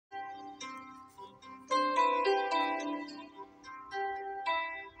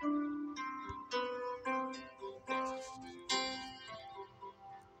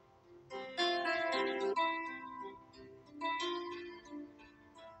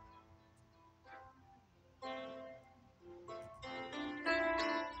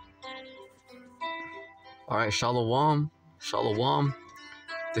All right, Shalom, Shalom.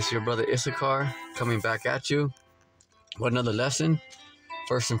 This is your brother Issachar coming back at you with another lesson.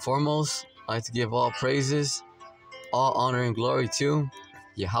 First and foremost, I'd like to give all praises, all honor and glory to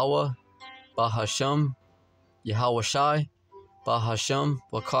Yahweh, Bahasham, Yahweh Shai, Bahasham,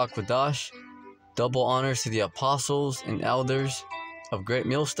 Wakak Wadash. Double honors to the apostles and elders of Great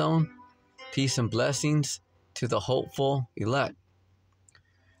Millstone. Peace and blessings to the hopeful elect.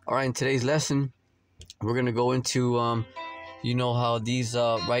 All right, in today's lesson, we're going to go into, you know how these,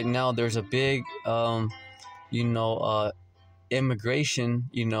 right now there's a big, immigration,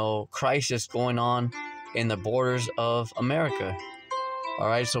 crisis going on in the borders of America. All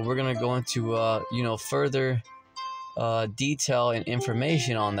right, so we're going to go into, further detail and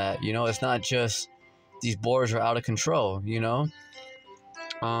information on that. It's not just these borders are out of control,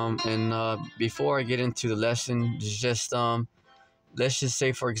 before I get into the lesson, just, let's just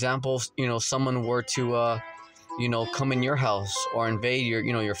say, for example, someone were to, come in your house or invade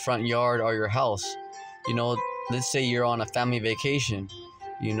your front yard or your house. Let's say you're on a family vacation.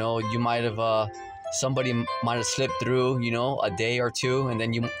 You might have, somebody might have slipped through, a day or two, and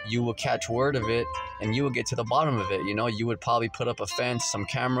then you will catch word of it, and you will get to the bottom of it. You would probably put up a fence, some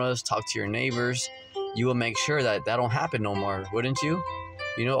cameras, talk to your neighbors. You will make sure that don't happen no more, wouldn't you?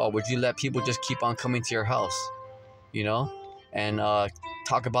 Or would you let people just keep on coming to your house, and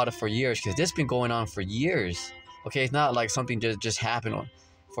talk about it for years? Because this has been going on for years. Okay, it's not like something just happened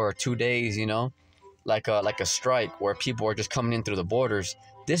for 2 days, like a strike where people are just coming in through the borders.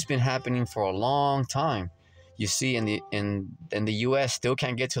 This has been happening for a long time. You see, in the U.S. still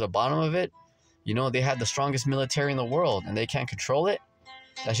can't get to the bottom of it. They have the strongest military in the world, and they can't control it.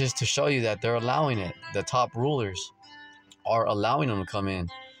 That's just to show you that they're allowing it. The top rulers are allowing them to come in,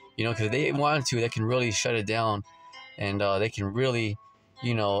 because if they wanted to, they can really shut it down, and they can really,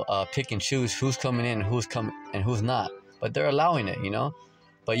 pick and choose who's coming in and who's not. But they're allowing it,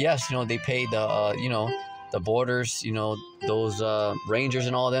 But yes, they pay the borders, those rangers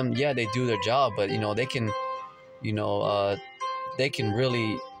and all of them. Yeah, they do their job, but they can, they can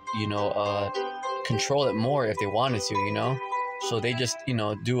really, control it more if they wanted to, So they just,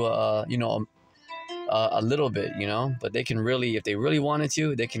 do a little bit, but they can really, if they really wanted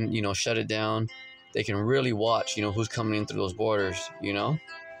to, they can, shut it down. They can really watch, who's coming in through those borders,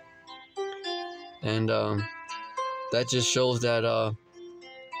 and that just shows that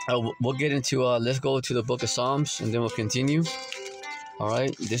we'll get into, let's go to the book of Psalms, and then we'll continue. All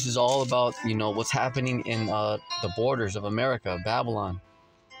right, this is all about, what's happening in the borders of America, Babylon.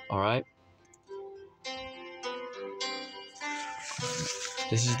 All right,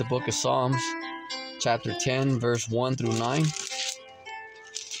 this is the book of Psalms, chapter 10, verse 1 through 9.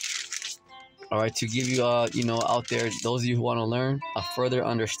 All right, to give you, out there, those of you who want to learn a further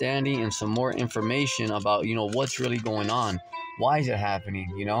understanding and some more information about, what's really going on. Why is it happening,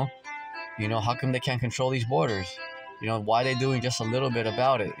 How come they can't control these borders? Why are they doing just a little bit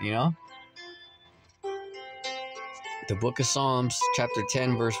about it, The book of Psalms, chapter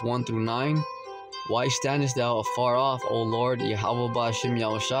 10, verse 1 through 9. Why standest thou afar off, O Lord, Yahweh Ba'ashem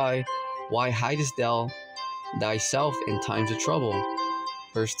Yahushai? Why hidest thou thyself in times of trouble?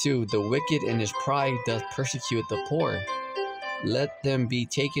 Verse 2, the wicked in his pride doth persecute the poor. Let them be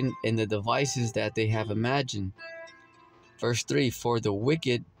taken in the devices that they have imagined. Verse 3, for the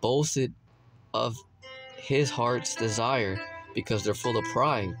wicked boasted of his heart's desire, because they're full of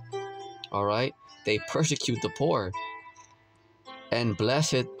pride. All right, they persecute the poor. And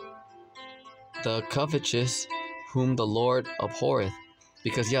blessed the covetous, whom the Lord abhorreth.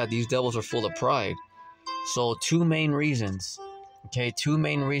 Because, these devils are full of pride. So two main reasons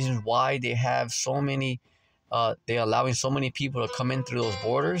why they have so many, they're allowing so many people to come in through those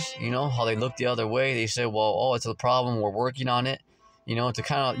borders. How they look the other way. They say, well, it's a problem, we're working on it. To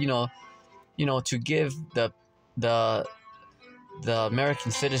kind of, to give the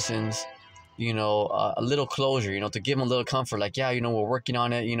American citizens, a little closure, to give them a little comfort, like, we're working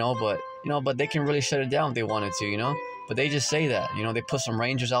on it, but they can really shut it down if they wanted to, but they just say that, they put some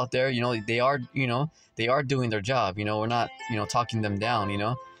rangers out there, they are doing their job, we're not, talking them down,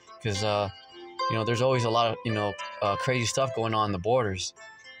 because, there's always a lot of, crazy stuff going on in the borders,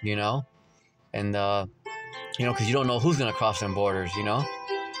 and, because you don't know who's going to cross them borders,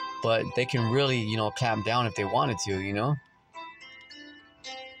 but they can really, clamp down if they wanted to,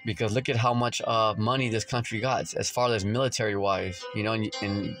 because look at how much money this country got as far as military wise,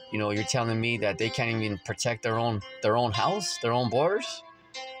 and you're telling me that they can't even protect their own house, their own borders.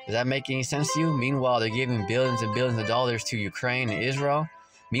 Does that make any sense to you? Meanwhile, they're giving billions and billions of dollars to Ukraine and Israel.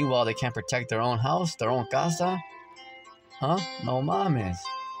 Meanwhile, they can't protect their own house, their own casa. Huh? No mames.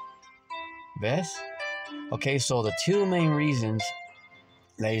 ¿Ves? Okay, so the two main reasons,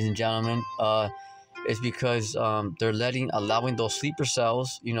 ladies and gentlemen, is because they're allowing those sleeper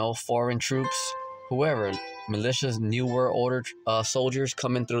cells, foreign troops, whoever, militias, New World Order soldiers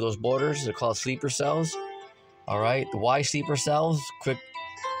coming through those borders. They're called sleeper cells. All right, why sleeper cells?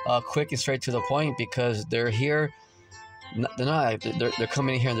 Quick and straight to the point. Because they're here. They're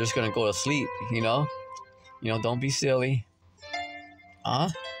coming in here and they're just gonna go to sleep. Don't be silly.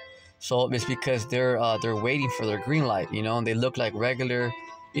 So it's because they're waiting for their green light. And they look like regular,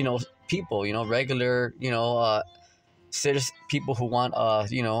 people. Regular, citizens, people who want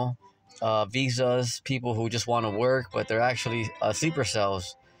visas, people who just want to work, but they're actually sleeper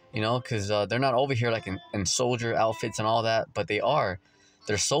cells. Because they're not over here like in soldier outfits and all that, but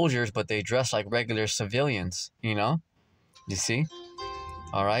they're soldiers, but they dress like regular civilians. You see?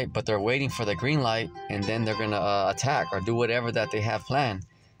 All right, but they're waiting for the green light, and then they're gonna attack or do whatever that they have planned,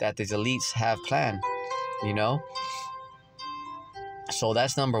 that these elites have planned. So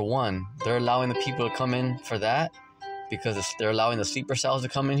that's number one. They're allowing the people to come in for that because they're allowing the sleeper cells to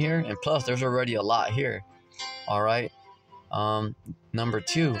come in here, and plus there's already a lot here. All right. Number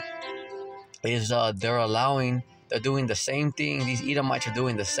two is they're doing the same thing. These Edomites are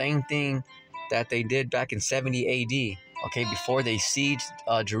doing the same thing that they did back in 70 AD. Okay, before they sieged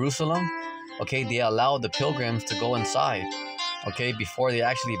Jerusalem. Okay, they allowed the pilgrims to go inside. Okay, before they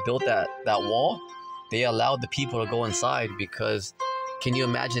actually built that wall, they allowed the people to go inside because, can you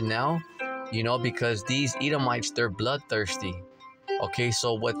imagine now? Because these Edomites, they're bloodthirsty. Okay,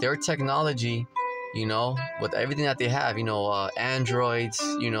 so with their technology, with everything that they have, androids,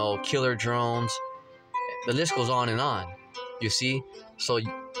 killer drones, the list goes on and on. You see? So,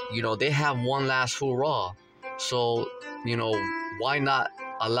 they have one last hurrah. So, why not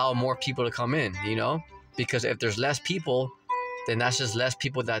allow more people to come in, Because if there's less people, then that's just less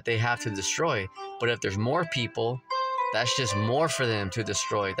people that they have to destroy. But if there's more people, that's just more for them to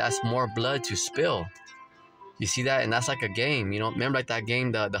destroy. That's more blood to spill. You see that? And that's like a game, Remember like that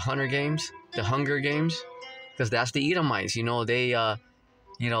game, the Hunger Games? The Hunger Games? Because that's the Edomites, they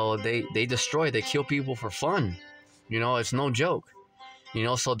destroy, they kill people for fun. It's no joke.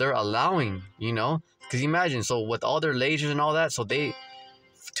 So they're allowing, because imagine, so with all their lasers and all that, so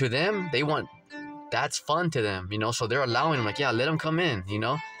that's fun to them, so they're allowing them, like, yeah, let them come in,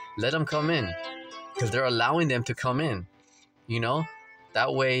 let them come in, because they're allowing them to come in,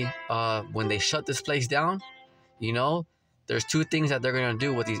 that way, when they shut this place down, there's two things that they're going to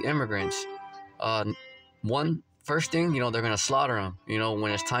do with these immigrants. First thing, they're going to slaughter them,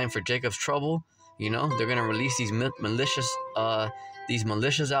 when it's time for Jacob's trouble, they're going to release these militias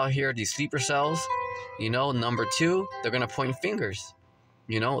out here, these sleeper cells. Number two, they're going to point fingers.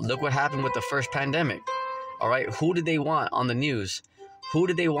 Look what happened with the first pandemic. All right, who did they want on the news? Who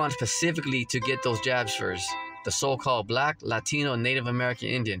did they want specifically to get those jabs first? The so-called Black, Latino, Native American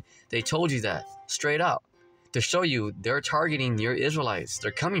Indian. They told you that straight out to show you they're targeting your Israelites.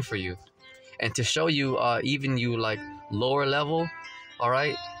 They're coming for you. And to show you, even you like lower level, all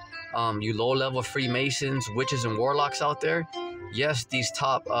right, you low level Freemasons, witches, and warlocks out there. Yes, these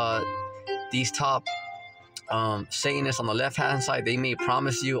top Satanists on the left hand side, they may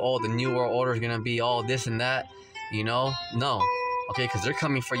promise you, the New World Order is gonna be all this and that. No, okay, because they're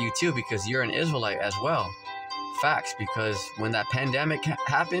coming for you too, because you're an Israelite as well. Facts, because when that pandemic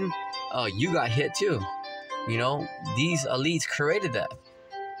happened, you got hit too. These elites created that.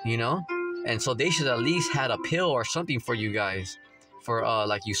 And so they should at least had a pill or something for you guys, for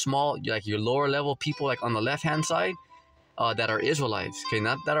like your lower level people, like on the left hand side, that are Israelites, okay,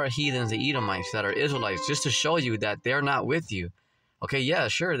 not that are heathens, the Edomites, that are Israelites, just to show you that they're not with you. Okay, yeah,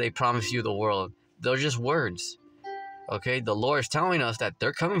 sure, they promise you the world. They're just words. Okay, the Lord is telling us that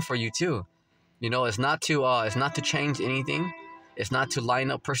they're coming for you too. It's not to change anything. It's not to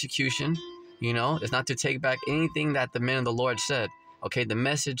line up persecution. It's not to take back anything that the men of the Lord said. Okay, the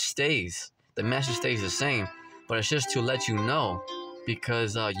message stays. The message stays the same. But it's just to let you know,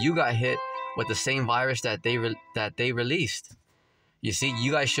 because you got hit with the same virus that they released. You see,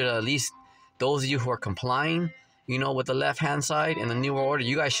 you guys should at least, those of you who are complying, with the left-hand side and the New World Order,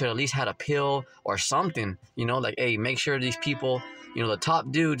 you guys should at least had a pill or something, like, hey, make sure these people, the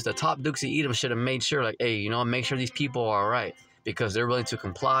top dukes of Edom should have made sure, like, hey, make sure these people are all right, because they're willing to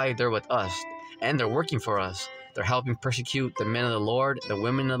comply, they're with us, and they're working for us. They're helping persecute the men of the Lord, the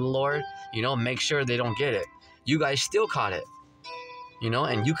women of the Lord, make sure they don't get it. You guys still caught it,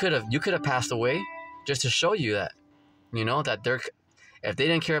 and you could have passed away just to show you that, that if they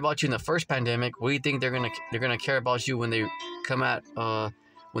didn't care about you in the first pandemic, what do you think they're gonna care about you when they come at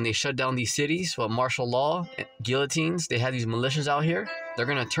when they shut down these cities? Well, martial law, guillotines, they have these militias out here. They're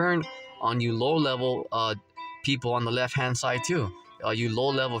gonna turn on you low-level people on the left-hand side too. You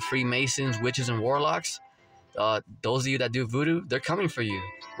low-level Freemasons, witches, and warlocks. Those of you that do voodoo, they're coming for you.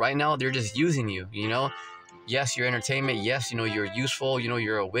 Right now, they're just using you, you know? Yes, you're entertainment. Yes, you know, you're useful. You know,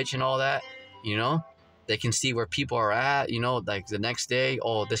 you're a witch and all that, you know? They can see where people are at, you know, like the next day,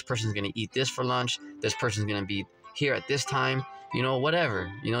 oh, this person's going to eat this for lunch. This person's going to be here at this time, you know,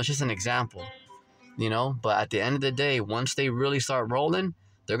 whatever. You know, it's just an example, you know? But at the end of the day, once they really start rolling,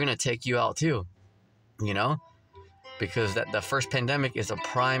 they're going to take you out too, you know? Because the first pandemic is a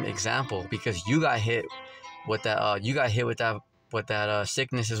prime example, because you got hit with that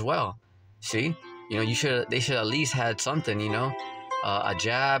sickness as well. See, you know, they should at least had something, you know, a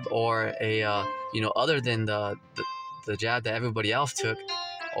jab or a you know, other than the jab that everybody else took,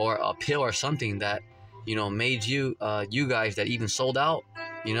 or a pill or something that, you know, made you you guys that even sold out,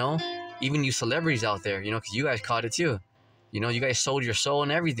 you know, even you celebrities out there, you know, because you guys caught it too. You know, you guys sold your soul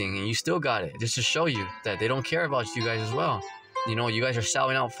and everything, and you still got it, just to show you that they don't care about you guys as well. You know, you guys are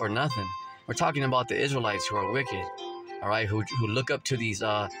selling out for nothing. We're talking about the Israelites who are wicked, all right, who look up to these,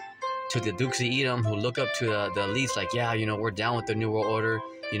 to the Dukes of Edom, who look up to the elites like, yeah, you know, we're down with the New World Order.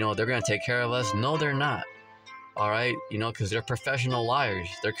 You know, they're going to take care of us. No, they're not, all right, you know, because they're professional liars.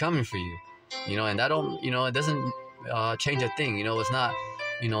 They're coming for you, you know, and that don't, you know, it doesn't change a thing. You know, it's not,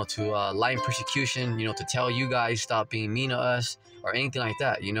 you know, to lie in persecution, you know, to tell you guys stop being mean to us or anything like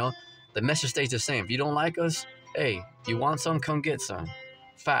that, you know. The message stays the same. If you don't like us, hey, you want some, come get some.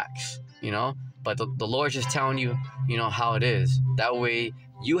 Facts, you know. But the Lord's just telling you, you know, how it is. That way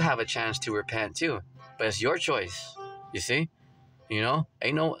you have a chance to repent too. But it's your choice, you see. You know,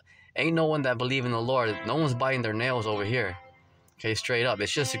 ain't no one that believe in the Lord. No one's biting their nails over here. Okay, straight up.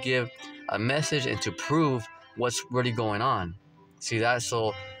 It's just to give a message and to prove what's really going on. See that?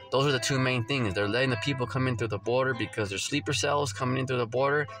 So those are the two main things. They're letting the people come in through the border because they're sleeper cells coming in through the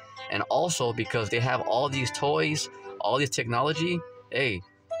border, and also because they have all these toys, all this technology. Hey,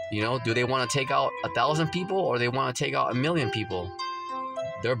 you know, do they want to take out 1,000 people, or they want to take out 1,000,000 people?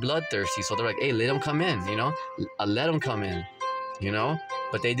 They're bloodthirsty, so they're like, hey, let them come in, you know, let them come in, you know.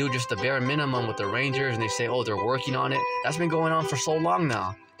 But they do just the bare minimum with the Rangers, and they say, oh, they're working on it. That's been going on for so long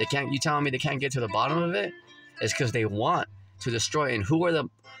now. They can't. You telling me they can't get to the bottom of it? It's because they want to destroy. And who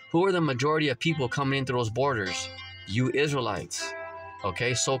are the majority of people coming in through those borders? You Israelites,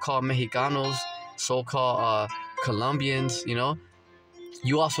 okay? So-called Mexicanos, so-called Colombians, you know.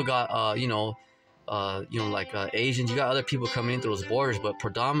 You also got you know, like Asians. You got other people coming in through those borders, but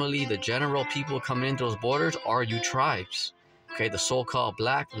predominantly the general people coming in through those borders are you tribes, okay? The so-called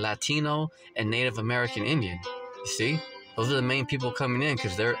Black, Latino, and Native American Indian. You see, those are the main people coming in,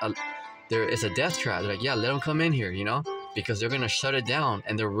 because it's a death trap. They're like, yeah, let them come in here, you know, because they're going to shut it down,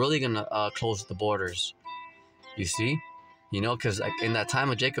 and they're really going to close the borders. You see? You know, because like in that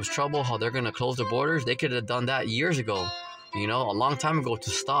time of Jacob's trouble, how they're going to close the borders, they could have done that years ago, you know, a long time ago, to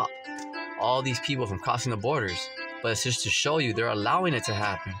stop all these people from crossing the borders. But it's just to show you they're allowing it to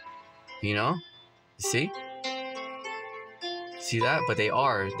happen, you know? You see? See that? But they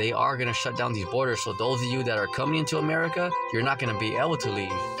are going to shut down these borders. So those of you that are coming into America, you're not going to be able to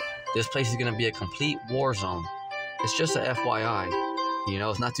leave. This place is going to be a complete war zone. It's just a FYI. You know,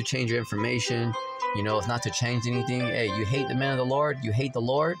 it's not to change your information. You know, it's not to change anything. Hey, you hate the man of the Lord. You hate the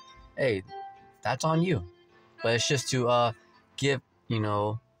Lord. Hey, that's on you. But it's just to give, you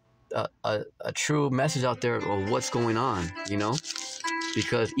know, a true message out there of what's going on, you know.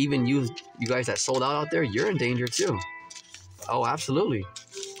 Because even you guys that sold out there, you're in danger too. Oh, absolutely.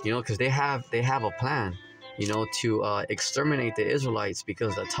 You know, because they have a plan, you know, to exterminate the Israelites,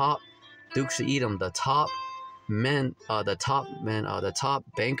 because the top Dukes of Edom, the top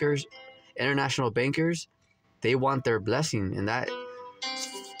bankers, international bankers, they want their blessing, and that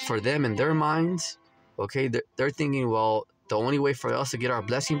for them in their minds, okay, they're thinking, well, the only way for us to get our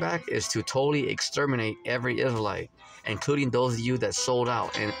blessing back is to totally exterminate every Israelite, including those of you that sold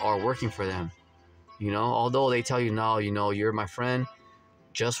out and are working for them. You know, although they tell you, no, you know, you're my friend,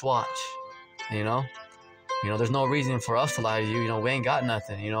 just watch, you know. You know, there's no reason for us to lie to you. You know, we ain't got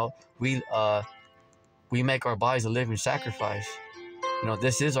nothing. You know, we make our bodies a living sacrifice. You know,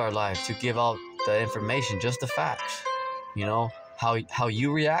 this is our life, to give out the information, just the facts. You know, how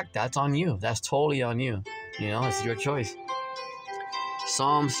you react, that's on you. That's totally on you. You know, it's your choice.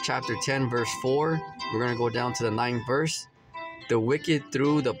 Psalms chapter 10, verse 4. We're going to go down to the 9th verse. The wicked,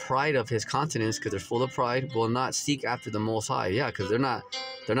 through the pride of his countenance, because they're full of pride, will not seek after the Most High. Yeah, because they're not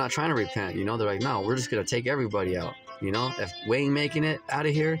trying to repent. You know, they're like, no, we're just gonna take everybody out. You know, if we ain't making it out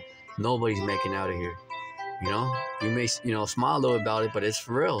of here, nobody's making it out of here. You know, you may, you know, smile a little about it, but it's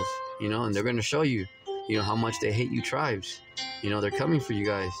for reals. You know, and they're gonna show you, you know, how much they hate you tribes. You know, they're coming for you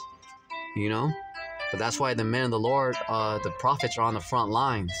guys. you know. But that's why the men of the Lord, the prophets, are on the front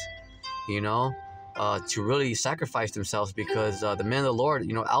lines, you know, to really sacrifice themselves, because the men of the Lord,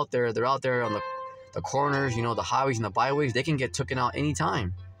 you know, out there, they're out there on the corners, you know, the highways and the byways. They can get taken out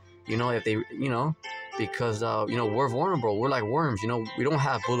anytime, you know, if they, you know, because, you know, we're vulnerable. We're like worms, you know. We don't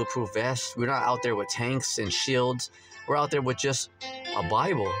have bulletproof vests. We're not out there with tanks and shields. We're out there with just a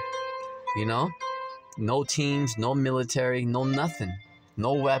Bible, you know. No teams, no military, no nothing,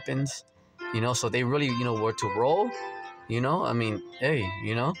 no weapons, you know. So they really, you know, were to roll, you know. I mean, hey,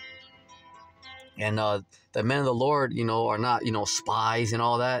 you know. And the men of the Lord, you know, are not, you know, spies and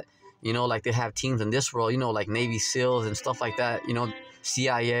all that, you know, like they have teams in this world, you know, like Navy SEALs and stuff like that, you know,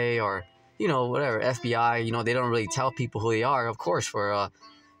 CIA or, you know, whatever, FBI, you know. They don't really tell people who they are, of course, for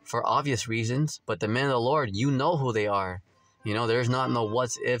obvious reasons. But the men of the Lord, you know who they are. You know, there's not no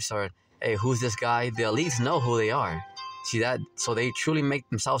what's ifs or, hey, who's this guy? The elites know who they are. See that? So they truly make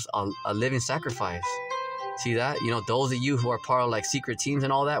themselves a living sacrifice. See that? You know, those of you who are part of like secret teams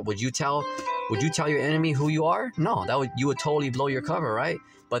and all that, would you tell your enemy who you are? No, you would totally blow your cover, right?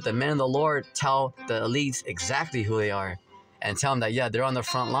 But the men of the Lord tell the elites exactly who they are, and tell them that, yeah, they're on the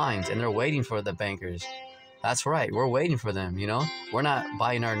front lines and they're waiting for the bankers. That's right, we're waiting for them, you know. We're not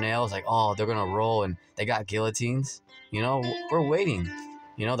biting our nails like, oh, they're gonna roll and they got guillotines. You know, we're waiting.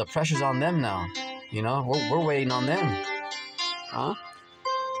 You know, the pressure's on them now. You know, we're waiting on them. Huh?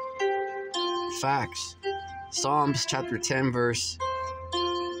 Facts. Psalms chapter 10 verse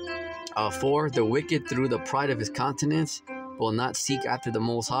 4. The wicked, through the pride of his countenance, will not seek after the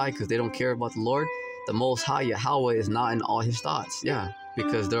Most High, because they don't care about the Lord. The Most High, Yahweh, is not in all his thoughts. Yeah,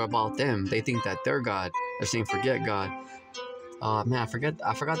 because they're about them. They think that they're God. They're saying, forget God. Man, I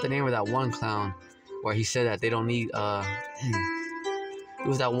forgot the name of that one clown where he said that they don't need, it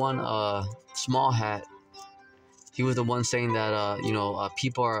was that one small hat. He was the one saying that, you know,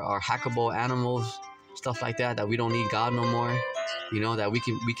 people are hackable animals, stuff like that, that we don't need God no more. You know, that we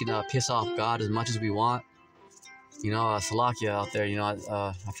can piss off God as much as we want. You know, Salakia out there, you know,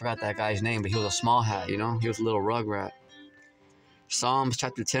 I forgot that guy's name, but he was a small hat, you know. He was a little rugrat. Psalms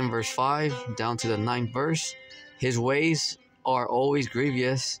chapter 10 verse 5 down to the 9th verse. His ways are always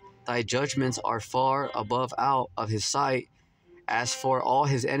grievous. Thy judgments are far above out of his sight. As for all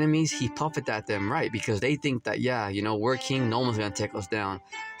his enemies, he puffeth at them, right? Because they think that, yeah, you know, we're king, no one's going to take us down.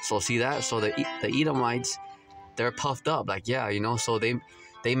 So see that? So the Edomites, they're puffed up, like, yeah, you know. So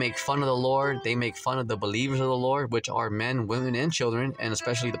they make fun of the Lord. They make fun of the believers of the Lord, which are men, women, and children, and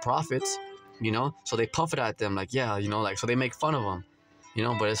especially the prophets, you know. So they puff it at them, like, yeah, you know, like, so they make fun of them, you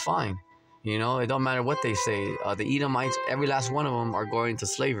know, but it's fine. You know, it don't matter what they say. The Edomites, every last one of them are going to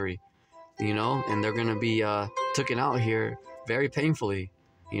slavery, you know, and they're going to be taken out here very painfully,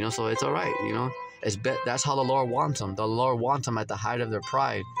 you know. So it's all right, you know. That's how the Lord wants them. The Lord wants them at the height of their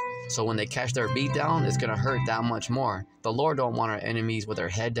pride. So when they catch their beat down, it's going to hurt that much more. The Lord don't want our enemies with their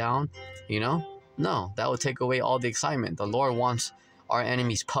head down, you know. No, that would take away all the excitement. The Lord wants our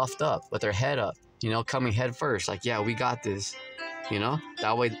enemies puffed up with their head up, you know, coming head first, like, yeah, we got this, you know.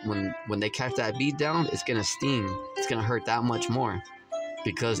 That way when they catch that beat down, it's going to sting. It's going to hurt that much more,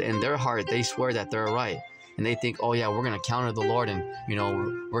 because in their heart they swear that they're right, and they think, oh yeah, we're going to counter the Lord, and, you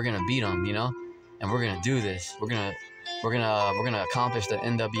know, we're going to beat them, you know, and we're going to do this. We're gonna accomplish the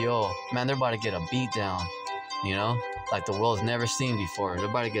NWO. Man, they're about to get a beat down, you know, like the world's never seen before. They're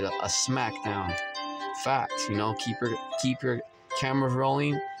about to get a smack down. Facts, you know. Keep your cameras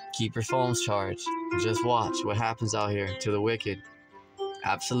rolling, keep your phones charged. Just watch what happens out here to the wicked.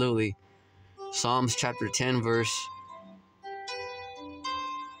 Absolutely. Psalms chapter 10 verse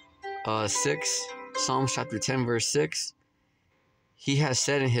 6. Psalms chapter 10 verse 6. He has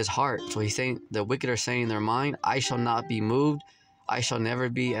said in his heart, so he's saying, the wicked are saying in their mind, I shall not be moved. I shall never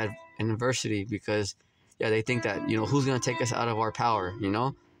be at adversity, because, yeah, they think that, you know, who's going to take us out of our power, you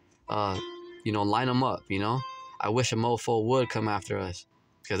know? You know, line them up, you know? I wish a mofo would come after us,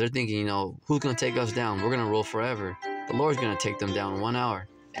 because they're thinking, you know, who's going to take us down? We're going to rule forever. The Lord's going to take them down in 1 hour,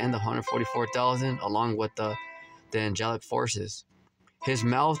 and the 144,000 along with the angelic forces. His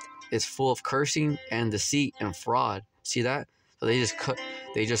mouth is full of cursing and deceit and fraud. See that? So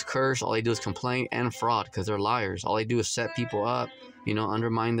they just curse. All they do is complain and fraud, because they're liars. All they do is set people up, you know,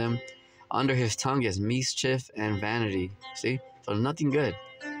 undermine them. Under his tongue is mischief and vanity. See? So nothing good.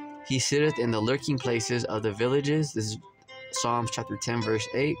 He sitteth in the lurking places of the villages. This is Psalms chapter 10 verse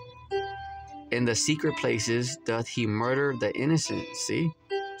 8. In the secret places doth he murder the innocent. See?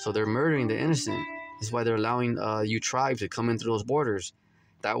 So they're murdering the innocent. This is why they're allowing you tribes to come in through those borders.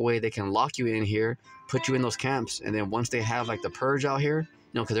 That way they can lock you in here, put you in those camps, and then once they have like the purge out here, you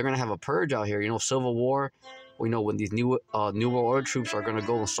know, because they're going to have a purge out here, you know, civil war, when these new world order troops are gonna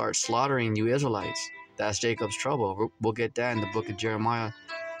go and start slaughtering you Israelites. That's Jacob's trouble. We'll get that in the book of Jeremiah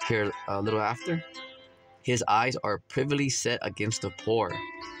here a little after. His eyes are privily set against the poor.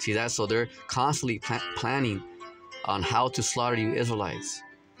 See that? So they're constantly planning on how to slaughter you Israelites.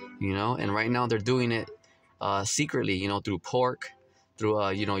 And right now they're doing it secretly, through pork,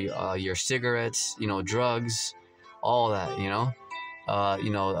 through your cigarettes, drugs, all that,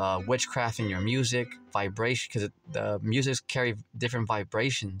 witchcraft in your music, vibration, because the music carry different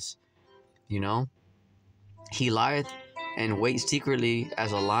vibrations. He lieth and waits secretly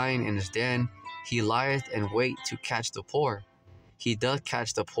as a lion in his den. He lieth and wait to catch the poor. He doth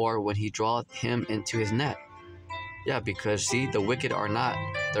catch the poor when he draweth him into his net. Yeah, because see, the wicked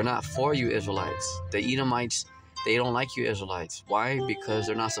they're not for you Israelites. The Edomites, they don't like you Israelites. Why? Because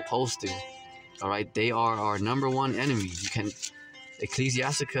they're not supposed to. All right, they are our number one enemy. You can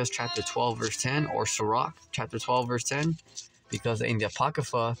Ecclesiasticus chapter 12 verse 10 or Sirach chapter 12 verse 10, because in the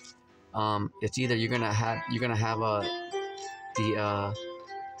Apocrypha, it's either you're gonna have the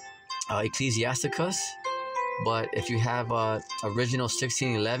Ecclesiasticus, but if you have original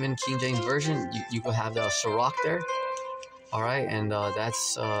 1611 King James version, you could have the Sirach there. All right, and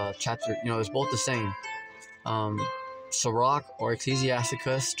that's chapter. It's both the same. Sirach or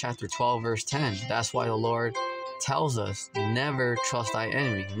Ecclesiasticus chapter 12 verse 10. That's why the Lord tells us never trust thy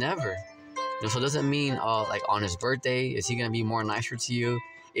enemy. Never. So it doesn't mean like on his birthday is he gonna be more nicer to you.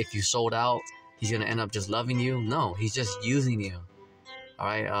 If you sold out, he's gonna end up just loving you. No, he's just using you. All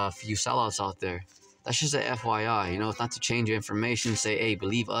right, for you sellouts out there. That's just an FYI, it's not to change your information, say, hey,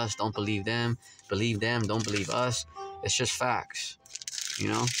 believe us, don't believe them, don't believe us. It's just facts,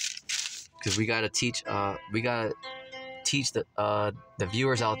 because we gotta teach the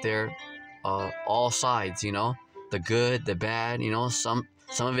viewers out there all sides, the good, the bad, some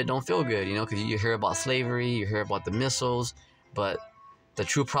of it don't feel good, because you hear about slavery, you hear about the missiles, but the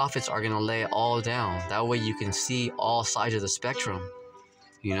true prophets are gonna lay it all down. That way you can see all sides of the spectrum.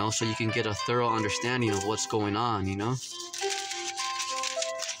 So you can get a thorough understanding of what's going on,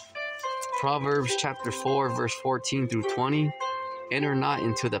 Proverbs chapter 4, verse 14 through 20. Enter not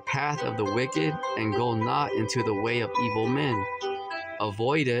into the path of the wicked, and go not into the way of evil men.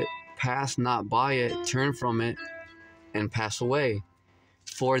 Avoid it, pass not by it, turn from it, and pass away.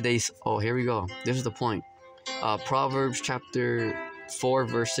 Here we go. This is the point. Proverbs chapter 4,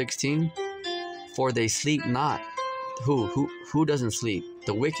 verse 16. For they sleep not. Who doesn't sleep?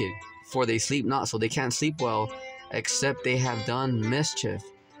 The wicked. For they sleep not, so they can't sleep well, except they have done mischief.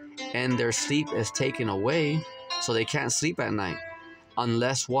 And their sleep is taken away, so they can't sleep at night.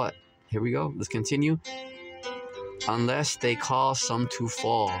 Unless what? Here we go. Let's continue. Unless they cause some to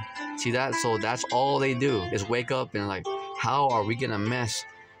fall. See that? So that's all they do is wake up and like, how are we going to mess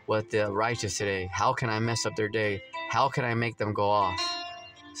with the righteous today? How can I mess up their day? How can I make them go off?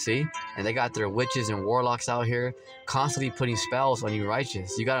 See? And they got their witches and warlocks out here constantly putting spells on you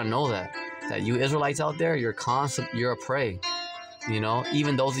righteous. You got to know that you Israelites out there, you're a prey.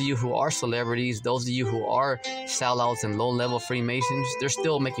 Even those of you who are celebrities, those of you who are sellouts and low-level Freemasons, they're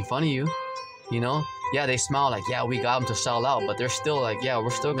still making fun of you. Yeah, they smile like, yeah, we got them to sell out, but they're still like, yeah,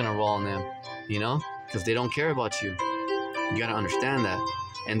 we're still gonna roll on them, because they don't care about you. You gotta understand that.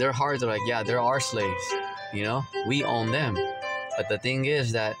 And their hearts are like, yeah, they're our slaves. We own them. But the thing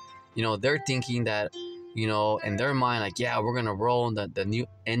is that, they're thinking that, in their mind, like, yeah, we're gonna roll the new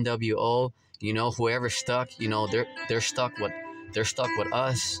NWO. Whoever's stuck, they're stuck with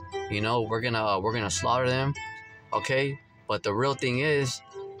us. We're gonna slaughter them. Okay, but the real thing is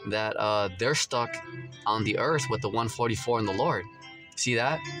that they're stuck on the earth with the 144 and the Lord. See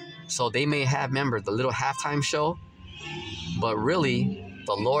that? So they may have, remember, the little halftime show, but really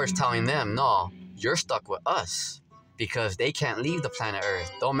the Lord's telling them, no, you're stuck with us. Because they can't leave the planet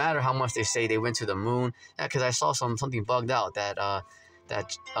Earth. Don't matter how much they say they went to the moon. Yeah, because I saw something bugged out that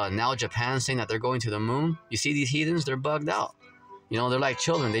now Japan's saying that they're going to the moon. You see these heathens? They're bugged out. They're like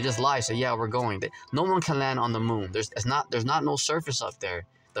children. They just lie. Say, yeah, we're going. No one can land on the moon. There's not no surface up there.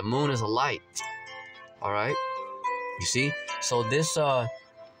 The moon is a light. All right. You see? So this that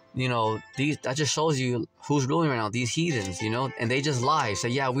just shows you who's ruling right now. These heathens. And they just lie. Say,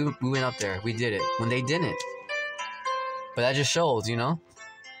 yeah, we went up there. We did it when they didn't. But that just shows,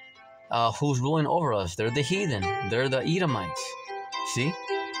 who's ruling over us. They're the heathen. They're the Edomites. See?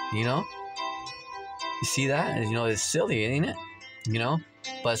 You see that? It's silly, ain't it?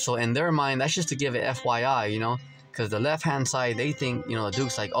 But so in their mind, that's just to give it FYI, because the left-hand side, they think, the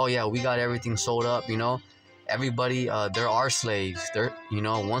Duke's like, oh, yeah, we got everything sold up, Everybody, they're our slaves. They're,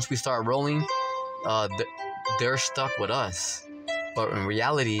 once we start rolling, they're stuck with us. But in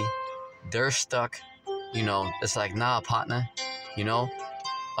reality, they're stuck it's like, nah, partner, you know,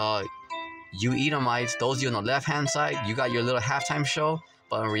 you Edomites, those of you on the left-hand side, you got your little halftime show,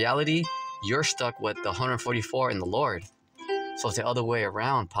 but in reality, you're stuck with the 144 in the Lord. So it's the other way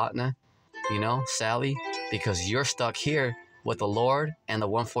around, partner, Sally, because you're stuck here with the Lord and the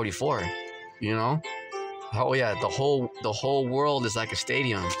 144, Oh yeah, the whole world is like a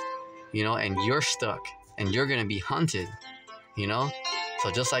stadium, and you're stuck, and you're gonna be hunted,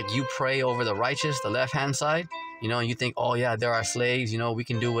 So just like you pray over the righteous, the left-hand side, and you think, oh yeah, they're our slaves, we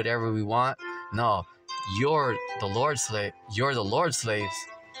can do whatever we want. No, you're the Lord's slave. You're the Lord's slaves,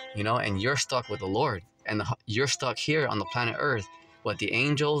 and you're stuck with the Lord, and you're stuck here on the planet Earth with the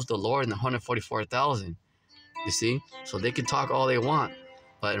angels, the Lord, and the 144,000. You see, so they can talk all they want,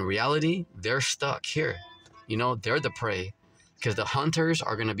 but in reality, they're stuck here. They're the prey, because the hunters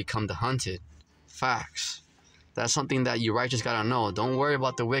are gonna become the hunted. Facts. That's something that you righteous gotta know. Don't worry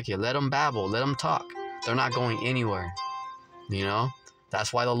about the wicked. Let them babble. Let them talk. They're not going anywhere.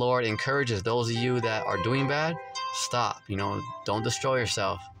 That's why the Lord encourages those of you that are doing bad, stop. Don't destroy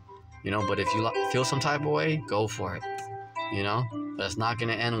yourself. But if you feel some type of way, go for it. But it's not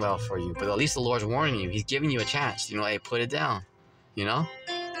gonna end well for you. But at least the Lord's warning you. He's giving you a chance. Hey, put it down.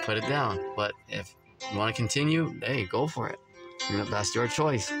 Put it down. But if you want to continue, hey, go for it. That's your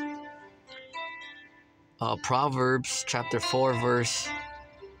choice. Proverbs chapter 4, verse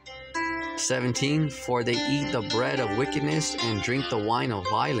 17, for they eat the bread of wickedness and drink the wine of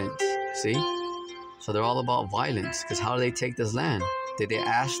violence. See? So they're all about violence, because how do they take this land? Did they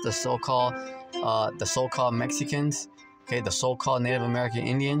ask the so-called Mexicans, okay, the so-called Native American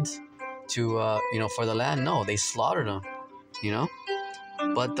Indians to, for the land? No, they slaughtered them,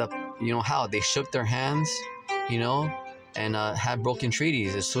 But how? They shook their hands, and had broken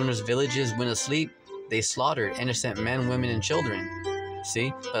treaties. As soon as villages went asleep, they slaughtered innocent men, women, and children.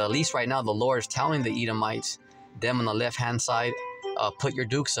 See? But at least right now, the Lord is telling the Edomites, them on the left-hand side, put your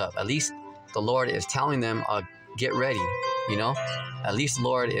dukes up. At least the Lord is telling them, get ready, At least the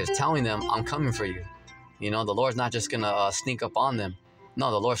Lord is telling them, I'm coming for you. The Lord's not just going to sneak up on them.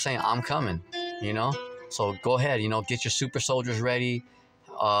 No, the Lord's saying, I'm coming, So go ahead, get your super soldiers ready.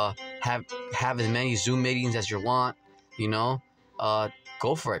 Have as many Zoom meetings as you want,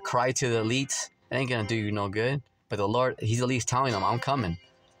 go for it. Cry to the elites. It ain't gonna do you no good. But the Lord, He's at least telling them, I'm coming,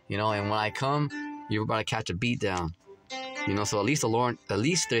 and when I come, you're about to catch a beat down, So at least the Lord, at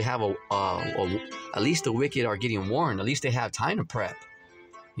least they have at least the wicked are getting warned. At least they have time to prep.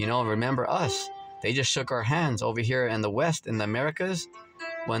 Remember us. They just shook our hands over here in the West, in the Americas,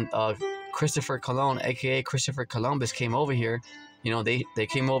 when Christopher Colon, aka Christopher Columbus, came over here. They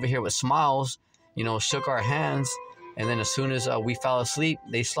came over here with smiles, shook our hands, and then as soon as we fell asleep,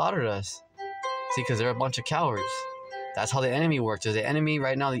 they slaughtered us. See, because they're a bunch of cowards. That's how the enemy works. Is the enemy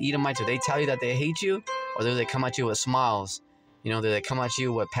right now, the Edomites, do they tell you that they hate you? Or do they come at you with smiles? Do they come at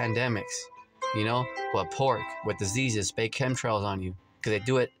you with pandemics? With pork, with diseases, fake chemtrails on you? Because they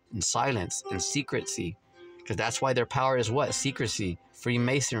do it in silence, in secrecy. Because that's why their power is what? Secrecy,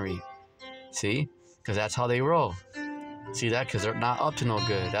 Freemasonry. See? Because that's how they roll. See that? Because they're not up to no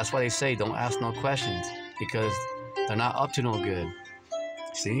good. That's why they say don't ask no questions. Because they're not up to no good.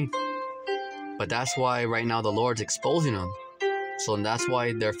 See? But that's why right now the Lord's exposing them. So that's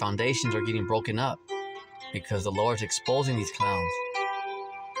why their foundations are getting broken up. Because the Lord's exposing these clowns.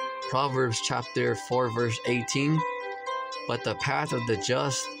 Proverbs chapter 4 verse 18. But the path of the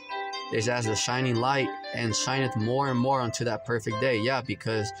just is as the shining light, and shineth more and more unto that perfect day. Yeah,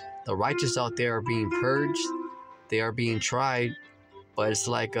 because the righteous out there are being purged. They are being tried. But it's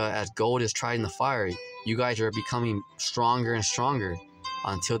like as gold is tried in the fire. You guys are becoming stronger and stronger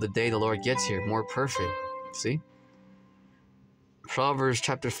until the day the Lord gets here, more perfect. See? Proverbs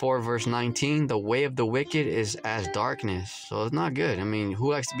chapter 4 verse 19, the way of the wicked is as darkness. So it's not good. I mean,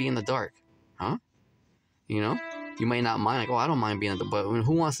 who likes to be in the dark? Huh? You may not mind, like, oh, I don't mind being in the dark, but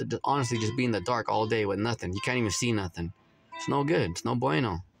who wants to honestly just be in the dark all day with nothing? You can't even see nothing. It's no good. It's no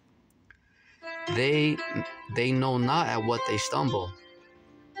bueno. They know not at what they stumble.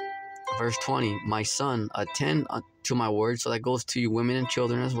 Verse 20, my son, attend to my words. So that goes to you women and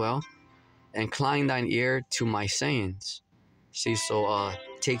children as well. Incline thine ear to my sayings. See, so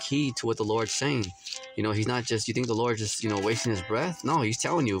take heed to what the Lord's saying. He's not just, you think the Lord's just, wasting his breath? No, he's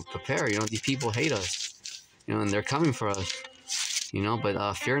telling you, prepare. These people hate us. And they're coming for us.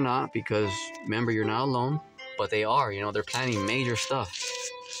 But fear not, because remember, you're not alone. But they are, they're planning major stuff.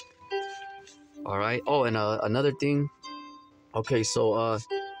 All right. Oh, and another thing. Okay, so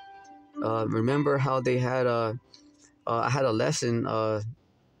remember how they had I had a lesson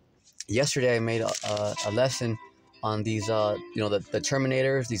yesterday. I made a lesson on these the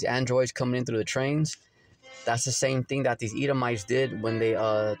Terminators, these androids coming in through the trains. That's the same thing that these Edomites did when they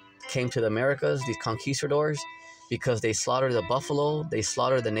came to the Americas, these conquistadors, because they slaughtered the buffalo, they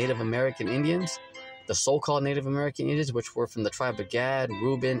slaughtered the Native American Indians, the so-called Native American Indians, which were from the tribe of Gad,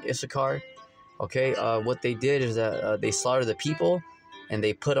 Reuben, Issachar. Okay, what they did is that they slaughtered the people, and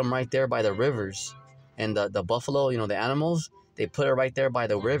they put them right there by the rivers. And the buffalo, you know, the animals, they put it right there by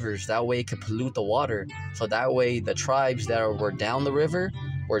the rivers. That way it could pollute the water. So that way the tribes that were down the river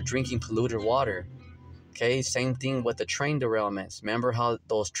were drinking polluted water. Okay, same thing with the train derailments. Remember how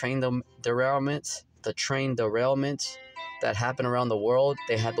those train derailments, the train derailments that happen around the world,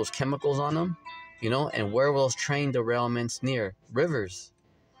 they had those chemicals on them, you know? And where were those train derailments near? Rivers.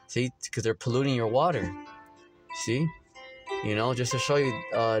 See, because they're polluting your water. See? You know, just to show you,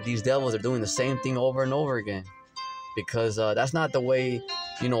 these devils are doing the same thing over and over again. Because that's not the way,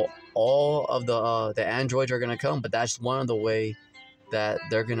 you know, all of the androids are going to come, but that's one of the way that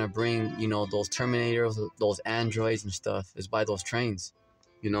they're going to bring, you know, those Terminators, those androids and stuff, is by those trains,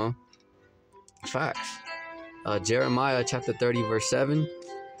 you know? Facts. Jeremiah chapter 30 verse 7.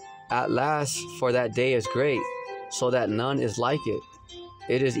 At last, for that day is great, so that none is like it.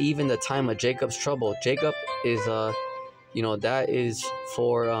 It is even the time of Jacob's trouble. Jacob is, you know, that is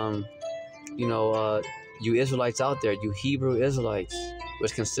for, you know, you Israelites out there, you Hebrew Israelites,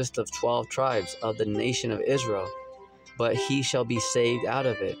 which consist of 12 tribes of the nation of Israel. But he shall be saved out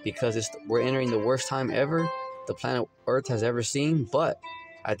of it, because we're entering the worst time ever the planet Earth has ever seen. But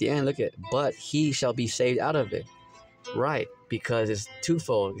at the end, look at, but he shall be saved out of it. Right, because it's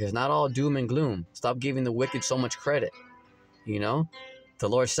twofold. It's not all doom and gloom. Stop giving the wicked so much credit. You know, the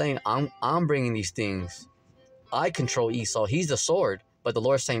Lord's saying, I'm bringing these things. I control Esau. He's the sword, but the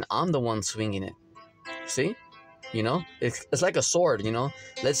Lord's saying, I'm the one swinging it. See, you know, it's like a sword. You know,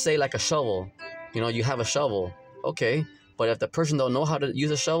 let's say like a shovel. You know, you have a shovel. Okay, but if the person don't know how to use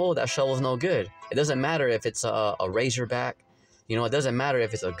a shovel, that shovel's no good. It doesn't matter if it's a razorback. You know, it doesn't matter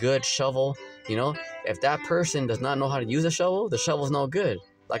if it's a good shovel. You know, if that person does not know how to use a shovel, the shovel's no good.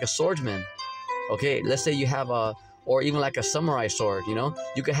 Like a swordsman. Okay, let's say you have or even like a samurai sword. You know,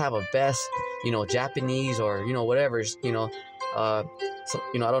 you could have a best, you know, Japanese or, you know, whatever, you know, so,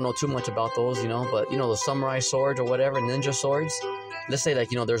 you know, I don't know too much about those, you know, but, you know, the samurai swords or whatever, ninja swords. Let's say,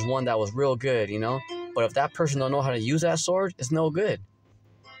 like, you know, there's one that was real good, you know, but if that person don't know how to use that sword, it's no good.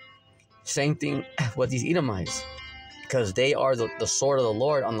 Same thing with these Edomites, because they are the sword of the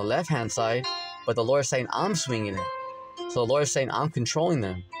Lord on the left-hand side, but the Lord is saying, I'm swinging it. So the Lord is saying, I'm controlling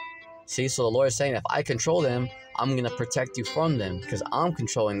them. See, so the Lord is saying, if I control them, I'm going to protect you from them, because I'm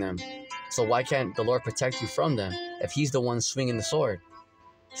controlling them. So why can't the Lord protect you from them if he's the one swinging the sword?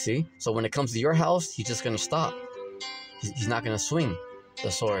 See? So when it comes to your house, he's just going to stop. He's not going to swing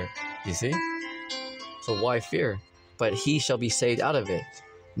the sword. You see? So why fear? But he shall be saved out of it.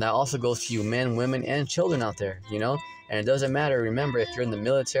 And that also goes to you men, women, and children out there, you know? And it doesn't matter, remember, if you're in the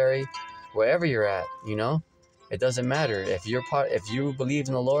military, wherever you're at, you know? It doesn't matter. If you believe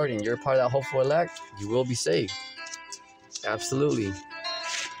in the Lord and you're part of that hopeful elect, you will be saved. Absolutely.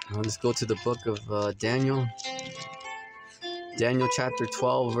 Now let's go to the book of Daniel. Daniel chapter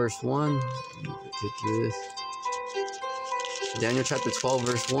 12, verse 1. Let me get through this. Daniel chapter 12,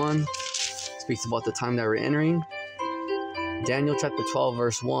 verse 1 speaks about the time that we're entering. Daniel chapter 12,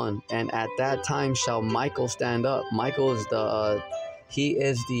 verse 1. And at that time shall Michael stand up. Michael is he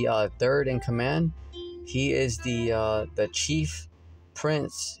is the third in command. He is the chief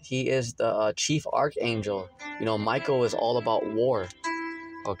prince. He is the chief archangel. You know, Michael is all about war.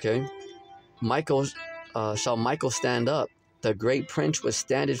 Okay? Shall Michael stand up. The great prince was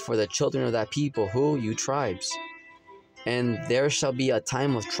standing for the children of that people. Who? You tribes. And there shall be a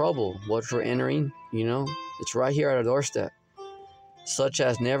time of trouble. What we're entering, you know, it's right here at our doorstep. Such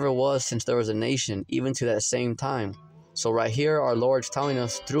as never was since there was a nation, even to that same time. So right here, our Lord's telling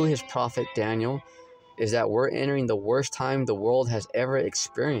us through his prophet Daniel, is that we're entering the worst time the world has ever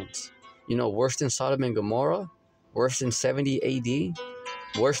experienced. You know, worse than Sodom and Gomorrah, worse than 70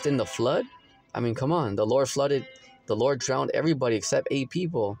 AD, worse than the flood. I mean, come on, the Lord drowned everybody except 8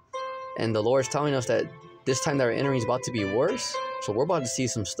 people. And the Lord's telling us that this time that we're entering is about to be worse. So we're about to see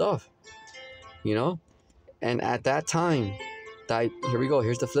some stuff, you know? And at that time, here we go,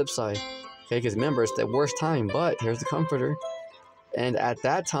 here's the flip side. Okay, because remember, it's the worst time, but here's the comforter. And at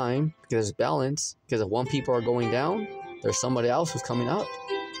that time, because it's balance, because if one people are going down, there's somebody else who's coming up.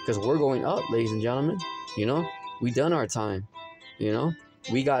 Because we're going up, ladies and gentlemen. You know, we done our time. You know,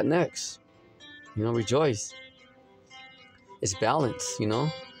 we got next. You know, rejoice. It's balance, you know.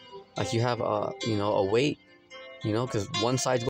 Like you have a weight, you know, because one side's